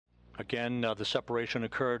Again, the separation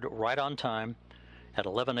occurred right on time at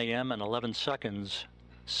 11 a.m. and 11 seconds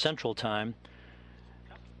Central Time,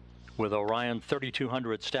 with Orion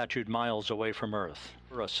 3,200 statute miles away from Earth.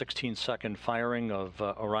 A 16-second firing of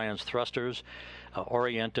Orion's thrusters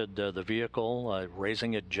oriented the vehicle,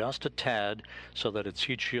 raising it just a tad so that its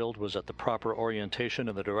heat shield was at the proper orientation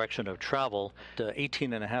in the direction of travel.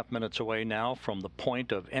 18.5 minutes away now from the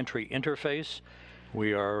point of entry interface.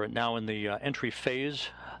 We are now in the entry phase.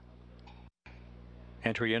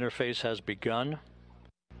 Entry interface has begun.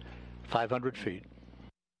 500 feet.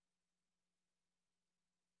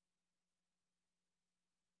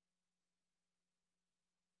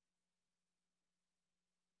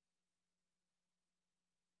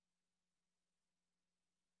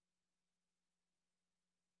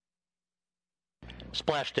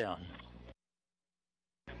 Splashdown.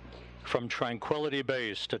 From Tranquility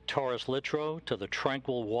Base to Taurus Littrow to the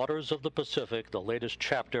tranquil waters of the Pacific, the latest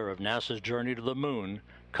chapter of NASA's journey to the moon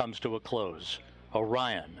comes to a close.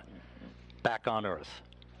 Orion, back on Earth.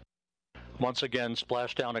 Once again,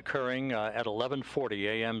 splashdown occurring at 11:40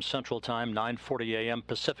 a.m. Central Time, 9:40 a.m.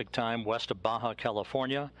 Pacific Time, west of Baja,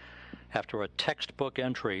 California, after a textbook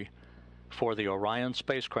entry for the Orion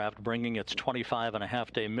spacecraft, bringing its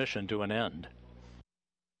 25.5-day mission to an end.